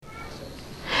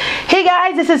Hey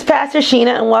guys, this is Pastor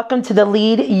Sheena and welcome to the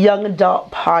Lead Young Adult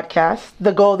Podcast.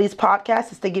 The goal of these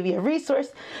podcasts is to give you a resource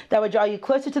that will draw you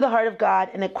closer to the heart of God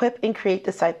and equip and create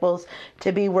disciples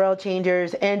to be world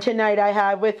changers. And tonight I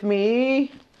have with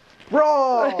me...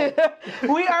 Roll!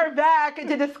 We are back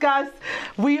to discuss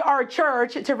We Are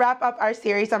Church to wrap up our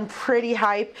series. I'm pretty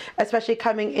hyped, especially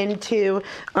coming into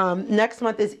next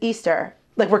month is Easter.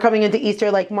 Like we're coming into Easter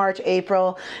like March,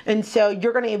 April. And so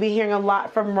you're going to be hearing a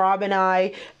lot from Rob and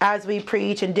I as we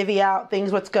preach and divvy out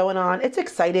things, what's going on. It's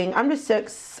exciting. I'm just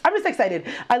excited.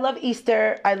 I love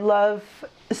Easter. I love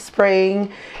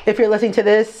spring. If you're listening to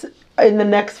this in the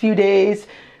next few days,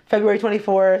 February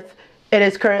 24th, it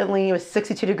is currently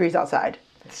 62 degrees outside.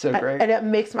 It's so great. And it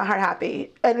makes my heart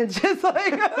happy. And it's just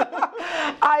like,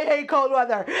 I hate cold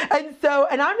weather.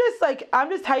 And I'm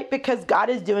just hyped because God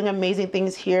is doing amazing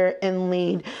things here in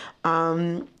Lead.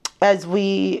 As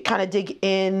we kind of dig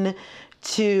in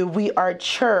to We Are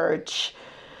Church,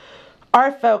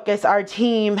 our focus, our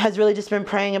team has really just been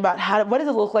praying about what does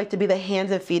it look like to be the hands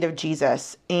and feet of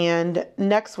Jesus. And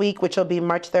next week, which will be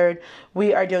March 3rd,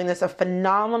 we are doing a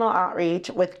phenomenal outreach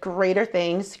with Greater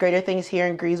Things here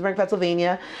in Greensburg,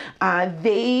 Pennsylvania.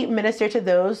 They minister to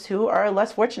those who are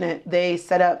less fortunate. They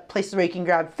set up places where you can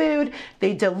grab food.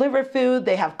 They deliver food.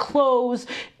 They have clothes.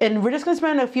 And we're just going to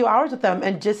spend a few hours with them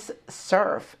and just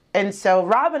serve. And so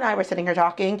Rob and I were sitting here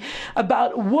talking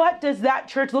about what does that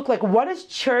church look like? What does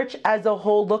church as a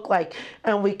whole look like?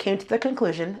 And we came to the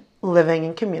conclusion, living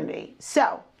in community.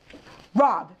 So,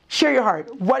 Rob, share your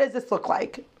heart. What does this look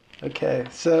like? Okay,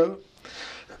 so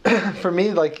for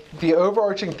me, like the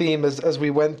overarching theme is as we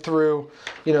went through,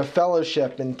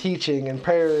 fellowship and teaching and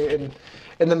prayer and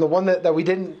then the one that we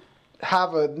didn't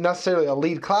have necessarily a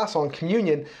lead class on,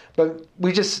 communion, but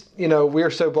we just, we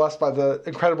are so blessed by the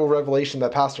incredible revelation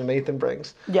that Pastor Nathan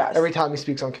brings. Yes. Every time he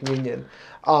speaks on communion.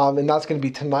 And that's going to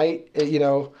be tonight.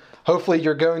 Hopefully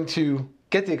you're going to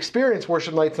get the experience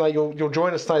worship night tonight. You'll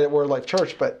join us tonight at Word Life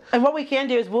Church. And what we can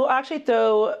do is we'll actually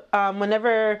throw,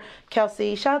 whenever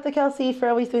Kelsey, shout out to Kelsey for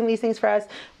always doing these things for us,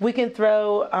 we can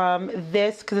throw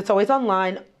this, because it's always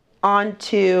online,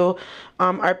 onto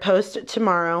our post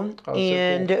tomorrow,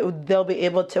 and so cool. They'll be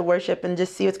able to worship and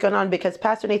just see what's going on, because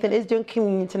Pastor Nathan is doing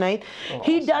communion tonight.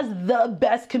 He Awesome. does the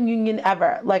best communion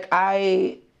ever. Like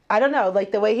I don't know,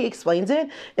 like the way he explains it,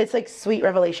 it's like sweet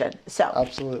revelation. So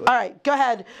absolutely. All right, go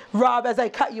ahead, Rob, as I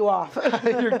cut you off.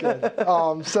 You're good.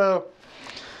 So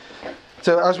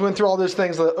as we went through all those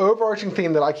things, the overarching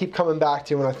theme that I keep coming back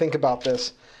to when I think about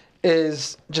this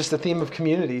is just the theme of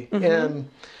community. Mm-hmm. And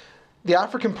the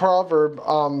African proverb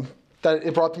that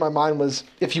it brought to my mind was,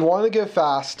 if you want to go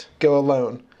fast, go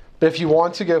alone. But if you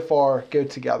want to go far, go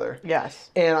together.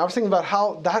 Yes. And I was thinking about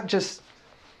how that just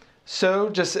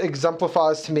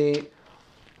exemplifies to me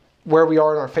where we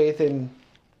are in our faith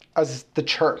as the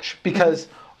church. Because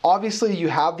obviously you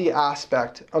have the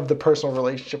aspect of the personal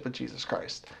relationship with Jesus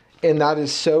Christ. And that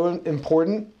is so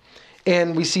important.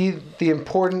 And we see the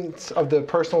importance of the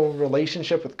personal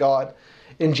relationship with God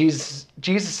in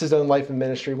Jesus' own life and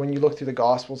ministry. When you look through the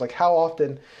Gospels, like how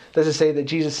often does it say that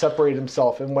Jesus separated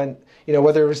himself and went,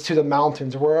 whether it was to the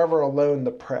mountains or wherever alone to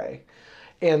pray.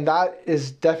 And that is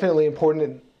definitely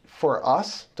important for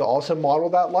us to also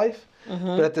model that life. Mm-hmm.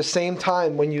 But at the same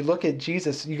time, when you look at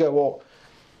Jesus, you go, well,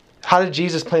 how did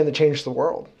Jesus plan to change the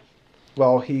world?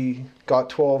 Well, he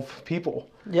got 12 people.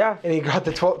 Yeah. And he got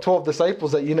the 12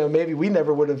 disciples that, maybe we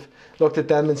never would have looked at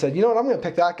them and said, I'm going to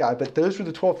pick that guy. But those were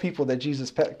the 12 people that Jesus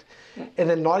picked. And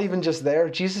then not even just there,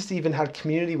 Jesus even had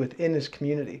community within his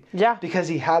community. Yeah. Because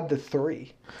he had the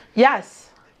three.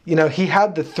 Yes. He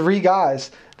had the three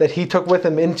guys that he took with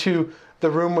him into the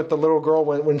room with the little girl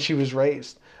when she was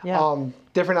raised. Yeah.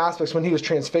 Different aspects when he was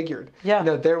transfigured. Yeah.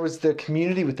 There was the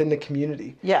community within the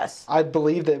community. Yes. I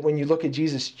believe that when you look at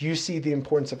Jesus, you see the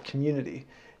importance of community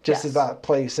just as that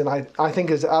place. And I think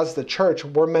as the church,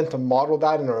 we're meant to model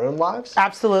that in our own lives.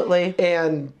 Absolutely.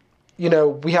 And,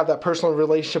 we have that personal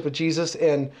relationship with Jesus,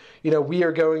 and, we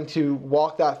are going to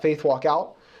walk that faith walk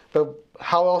out. But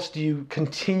how else do you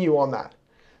continue on that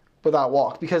with that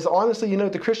walk? Because honestly,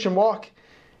 the Christian walk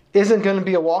isn't going to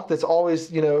be a walk that's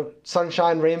always,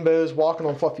 sunshine, rainbows, walking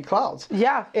on fluffy clouds.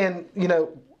 Yeah. And,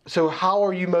 so how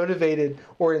are you motivated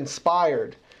or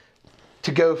inspired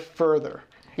to go further?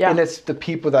 Yeah. And it's the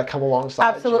people that come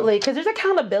alongside. Absolutely. Because there's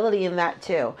accountability in that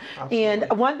too. Absolutely.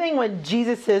 And one thing when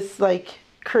Jesus'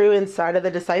 crew inside of the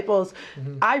disciples,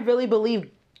 I really believe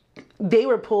they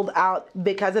were pulled out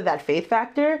because of that faith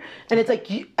factor. And it's like,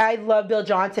 I love Bill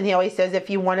Johnson. He always says, if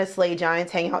you want to slay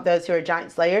giants, hang out with those who are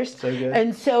giant slayers. So good.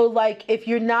 And so, like, if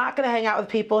you're not going to hang out with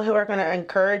people who are going to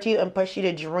encourage you and push you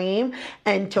to dream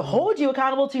and to hold you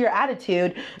accountable to your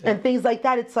attitude and things like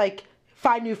that, it's like,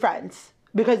 find new friends.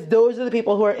 Because those are the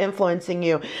people who are influencing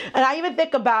you. And I even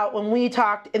think about when we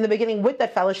talked in the beginning with the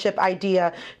fellowship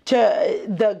idea to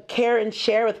the care and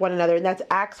share with one another. And that's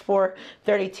Acts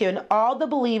 4:32. And all the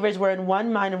believers were in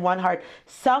one mind and one heart.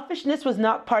 Selfishness was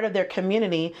not part of their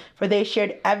community, for they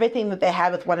shared everything that they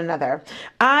had with one another.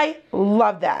 I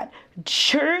love that.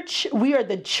 Church, we are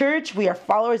the church. We are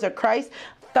followers of Christ.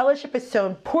 Fellowship is so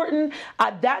important.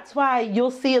 That's why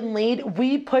you'll see in Lead,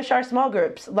 we push our small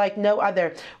groups like no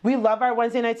other. We love our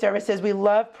Wednesday night services. We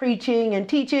love preaching and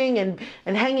teaching and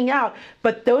hanging out.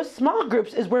 But those small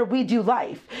groups is where we do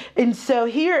life. And so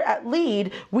here at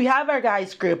Lead, we have our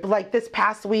guys group. Like this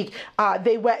past week,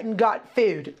 they went and got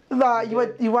food. You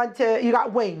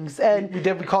got wings. And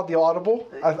We called the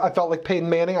audible. I felt like Peyton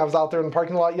Manning. I was out there in the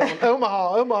parking lot yelling,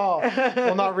 Omaha, Omaha.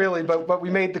 Well, not really, but we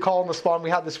made the call on the spot and we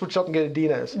had to switch up and get a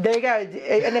Dino's. There you go.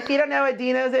 And if you don't know what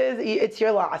Dino's is, it's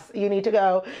your loss. You need to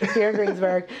go here in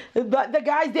Greensburg. But the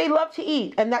guys, they love to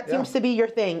eat, and that seems to be your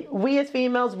thing. We as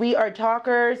females, we are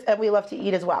talkers, and we love to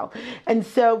eat as well. And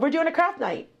so we're doing a craft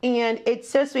night, and it's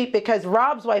so sweet because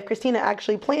Rob's wife, Christina,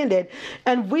 actually planned it,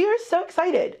 and we are so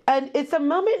excited. And it's a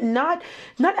moment, not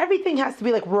everything has to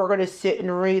be like, we're going to sit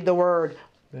and read the word.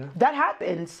 Yeah. That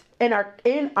happens in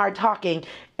our talking,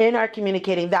 in our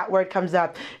communicating. That word comes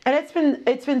up, and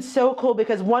it's been so cool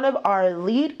because one of our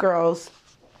lead girls,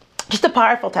 just a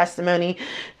powerful testimony.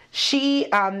 She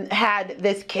had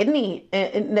this kidney,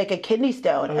 like a kidney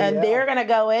stone, and they're gonna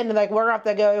go in and like we're gonna have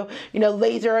to go,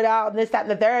 laser it out and this, that,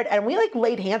 and the third. And we like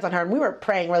laid hands on her and we were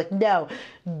praying. We're like, no,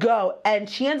 go. And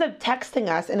she ends up texting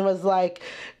us and was like,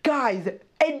 guys,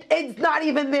 it's not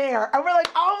even there. And we're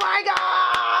like, oh my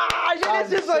gosh. And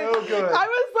it's just so like, good. I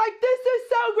was like, this is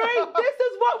so great. This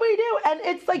is what we do. And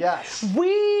it's like,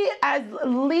 we as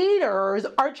leaders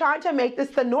are trying to make this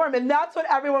the norm. And that's what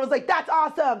everyone was like, that's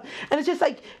awesome. And it's just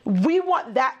like, we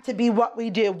want that to be what we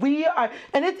do. We are,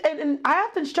 and I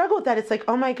often struggle with that. It's like,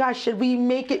 oh my gosh, should we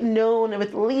make it known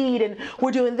with Lead and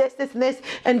we're doing this, this, and this.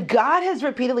 And God has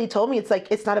repeatedly told me, it's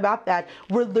like, it's not about that.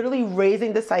 We're literally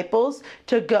raising disciples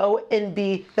to go and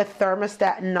be the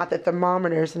thermostat and not the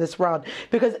thermometers in this world.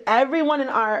 Because everyone in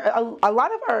a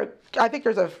lot of our, I think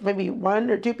there's maybe one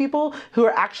or two people who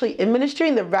are actually in ministry,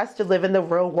 and the rest to live in the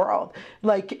real world,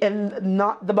 like in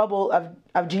not the bubble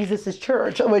of Jesus's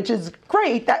church, which is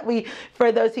great that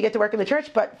for those who get to work in the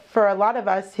church. But for a lot of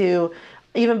us who,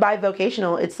 even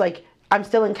bivocational, it's like I'm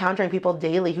still encountering people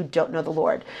daily who don't know the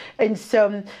Lord. And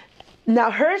so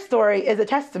now her story is a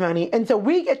testimony, and so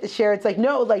we get to share. It's like,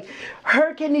 no, like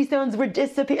her kidney stones were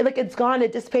dissipated, like it's gone,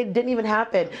 it dissipated, didn't even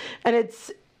happen. And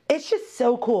it's just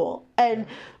so cool. And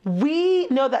we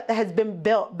know that has been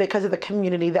built because of the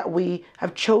community that we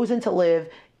have chosen to live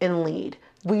and lead.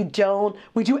 We do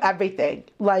everything.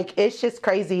 Like, it's just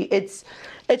crazy. It's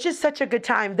just such a good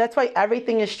time. That's why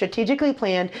everything is strategically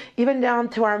planned, even down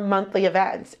to our monthly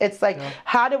events. It's like,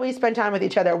 how do we spend time with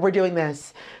each other? We're doing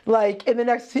this. Like in the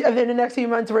next few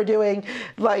months, we're doing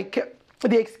like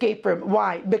the escape room.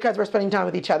 Why? Because we're spending time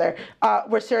with each other.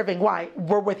 We're serving. Why?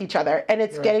 We're with each other. And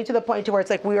it's getting to the point to where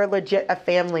it's like we are legit a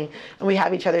family and we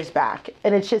have each other's back.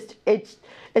 And it's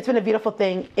been a beautiful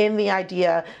thing in the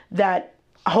idea that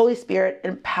Holy Spirit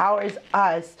empowers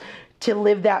us to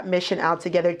live that mission out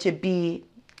together, to be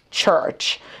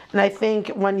church. And I think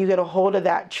when you get a hold of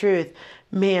that truth,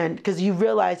 man, because you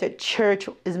realize that church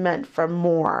is meant for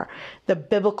more. The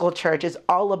biblical church is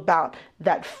all about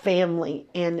that family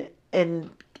and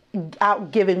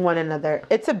out giving one another.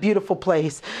 It's a beautiful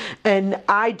place. And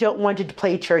I don't want to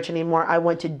play church anymore. I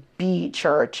want to be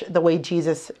church the way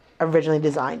Jesus originally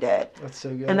designed it. That's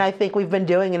so good. And I think we've been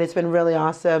doing it. It's been really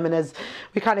awesome. And as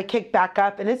we kind of kick back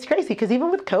up, and it's crazy because even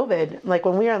with COVID, like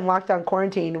when we were in lockdown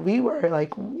quarantine, we were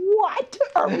like, what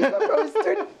are we supposed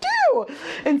to do?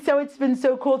 And so it's been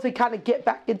so cool to kind of get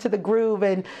back into the groove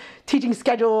and teaching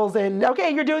schedules and,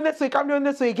 okay, you're doing this week, I'm doing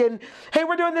this week, and hey,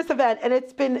 we're doing this event. And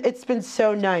it's been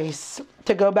so nice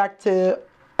to go back to,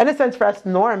 in a sense for us,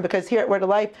 norm, because here at Word of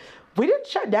Life, we didn't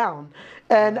shut down.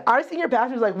 And our senior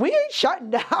pastor was like, we ain't shutting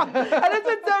down. And it's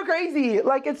been so crazy.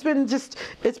 Like, it's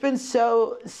been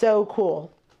so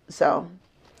cool. So.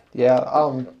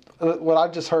 Yeah. What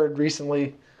I've just heard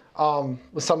recently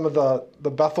with some of the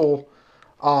Bethel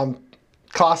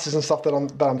classes and stuff that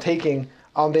I'm taking,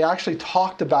 they actually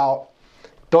talked about,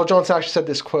 Bill Johnson actually said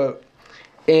this quote,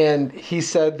 and he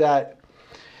said that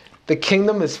the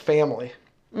kingdom is family.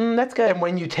 That's good. And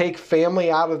when you take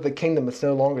family out of the kingdom, it's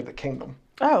no longer the kingdom.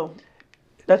 Oh,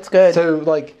 that's good. So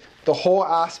like the whole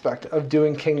aspect of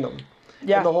doing kingdom.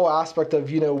 Yeah. And the whole aspect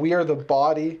of, we are the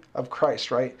body of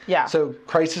Christ, right? Yeah. So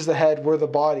Christ is the head, we're the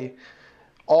body.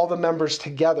 All the members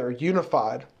together,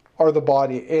 unified, are the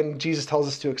body. And Jesus tells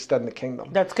us to extend the kingdom.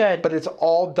 That's good. But it's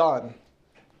all done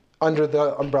under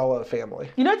the umbrella of family.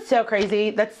 You know, it's so crazy.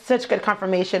 That's such good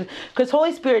confirmation. Because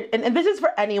Holy Spirit, and this is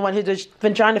for anyone who's just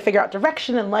been trying to figure out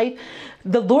direction in life,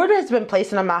 the Lord has been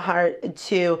placing on my heart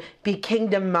to be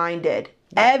kingdom-minded.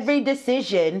 Yes. Every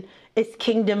decision is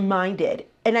kingdom-minded.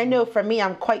 And I know for me,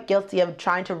 I'm quite guilty of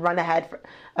trying to run ahead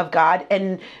of God.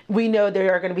 And we know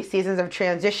there are going to be seasons of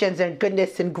transitions and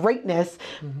goodness and greatness.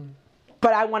 Mm-hmm.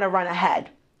 But I want to run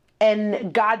ahead.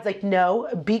 And God's like, no,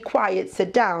 be quiet,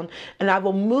 sit down, and I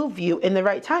will move you in the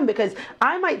right time, because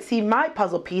I might see my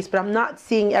puzzle piece, but I'm not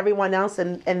seeing everyone else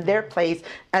in their place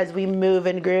as we move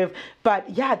and groove. But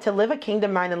yeah, to live a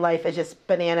kingdom-minded life is just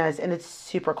bananas, and it's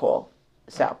super cool.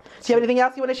 So, do you have anything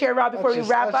else you want to share, Rob, before we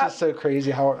wrap up? That's just so crazy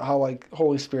how like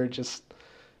Holy Spirit just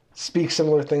speaks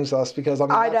similar things to us, because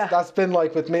that's been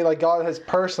like with me, like God has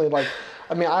personally, like,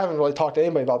 I haven't really talked to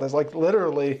anybody about this, like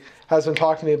literally has been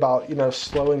talking to me about,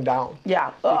 slowing down.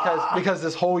 Yeah. Because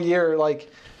this whole year, like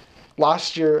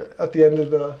last year at the end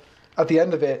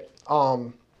of it,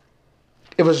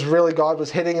 it was really God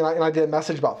was hitting, and I did a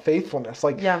message about faithfulness,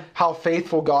 like how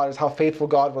faithful God is, how faithful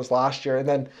God was last year. And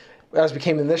then as we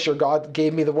came in this year, God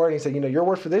gave me the word, and he said, your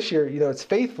word for this year, it's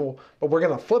faithful, but we're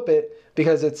going to flip it,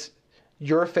 because it's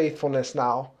your faithfulness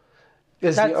now.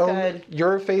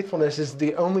 Your faithfulness is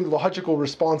the only logical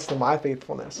response to my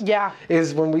faithfulness. Yeah.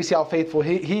 Is when we see how faithful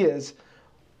he is,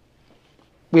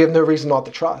 we have no reason not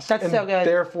to trust. That's so good.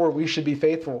 Therefore, we should be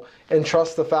faithful and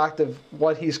trust the fact of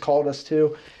what he's called us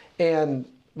to. And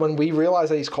when we realize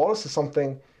that he's called us to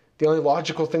something, the only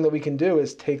logical thing that we can do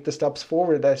is take the steps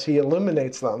forward as he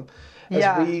illuminates them,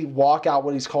 as we walk out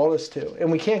what he's called us to. And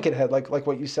we can't get ahead, like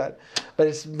what you said. But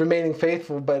it's remaining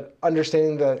faithful, but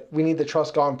understanding that we need to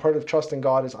trust God. And part of trusting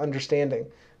God is understanding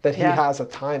that he has a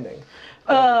timing.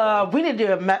 We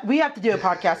have to do a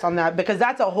podcast on that, because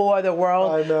that's a whole other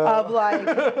world of like,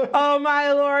 oh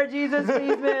my Lord Jesus,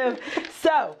 please move.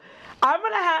 So I'm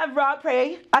going to have Rob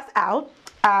pray us out.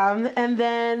 And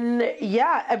then,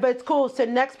 but it's cool. So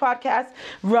next podcast,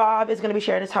 Rob is going to be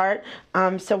sharing his heart.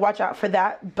 So watch out for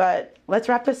that. But let's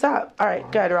wrap this up. All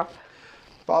right, go ahead, Rob.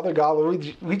 Father God,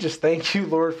 Lord, we just thank you,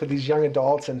 Lord, for these young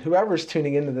adults and whoever's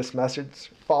tuning into this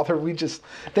message. Father, we just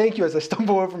thank you as I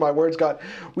stumble over my words, God.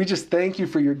 We just thank you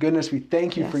for your goodness. We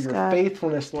thank you for your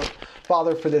faithfulness, Lord.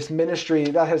 Father, for this ministry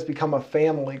that has become a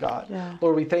family, God. Yeah.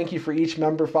 Lord, we thank you for each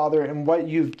member, Father, and what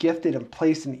you've gifted and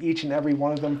placed in each and every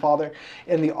one of them, Father,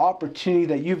 and the opportunity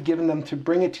that you've given them to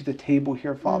bring it to the table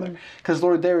here, Father. Because,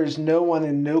 Lord, there is no one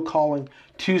and no calling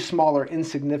too small or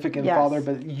insignificant, Father,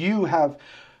 but you have...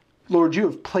 Lord, you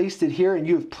have placed it here, and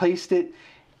you have placed it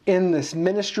in this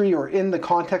ministry or in the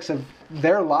context of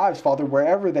their lives, Father,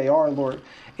 wherever they are, Lord.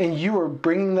 And you are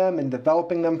bringing them and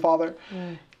developing them, Father,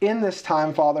 in this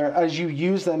time, Father, as you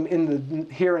use them in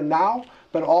the here and now,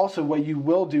 but also what you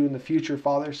will do in the future,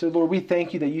 Father. So, Lord, we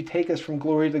thank you that you take us from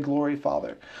glory to glory,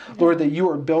 Father. Lord, that you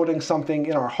are building something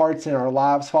in our hearts and our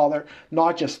lives, Father,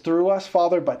 not just through us,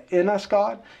 Father, but in us,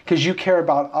 God, because you care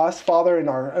about us, Father, in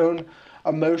our own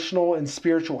emotional and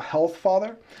spiritual health,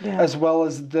 Father, as well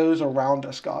as those around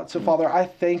us, God. So, Father, I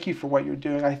thank you for what you're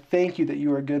doing. I thank you that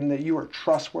you are good and that you are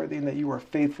trustworthy and that you are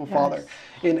faithful, Father,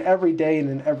 in every day and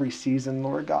in every season,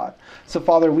 Lord God. So,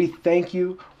 Father, we thank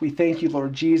you. We thank you,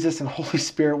 Lord Jesus and Holy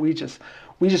Spirit. We just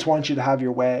want you to have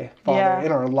your way, Father,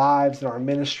 in our lives, in our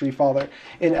ministry, Father,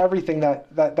 in everything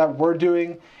that we're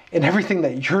doing, in everything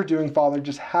that you're doing, Father.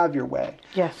 Just have your way.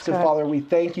 Yes. So, Father, we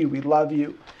thank you. We love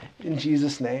you. In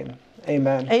Jesus' name.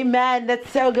 Amen. Amen. That's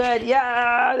so good.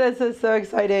 Yeah, this is so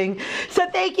exciting. So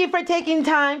thank you for taking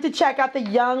time to check out the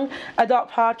Young Adult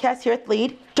Podcast here at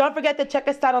Lead. Don't forget to check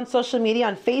us out on social media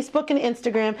on Facebook and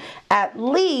Instagram at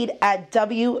Lead@WOL.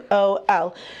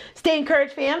 Stay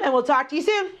encouraged, fam, and we'll talk to you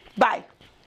soon. Bye.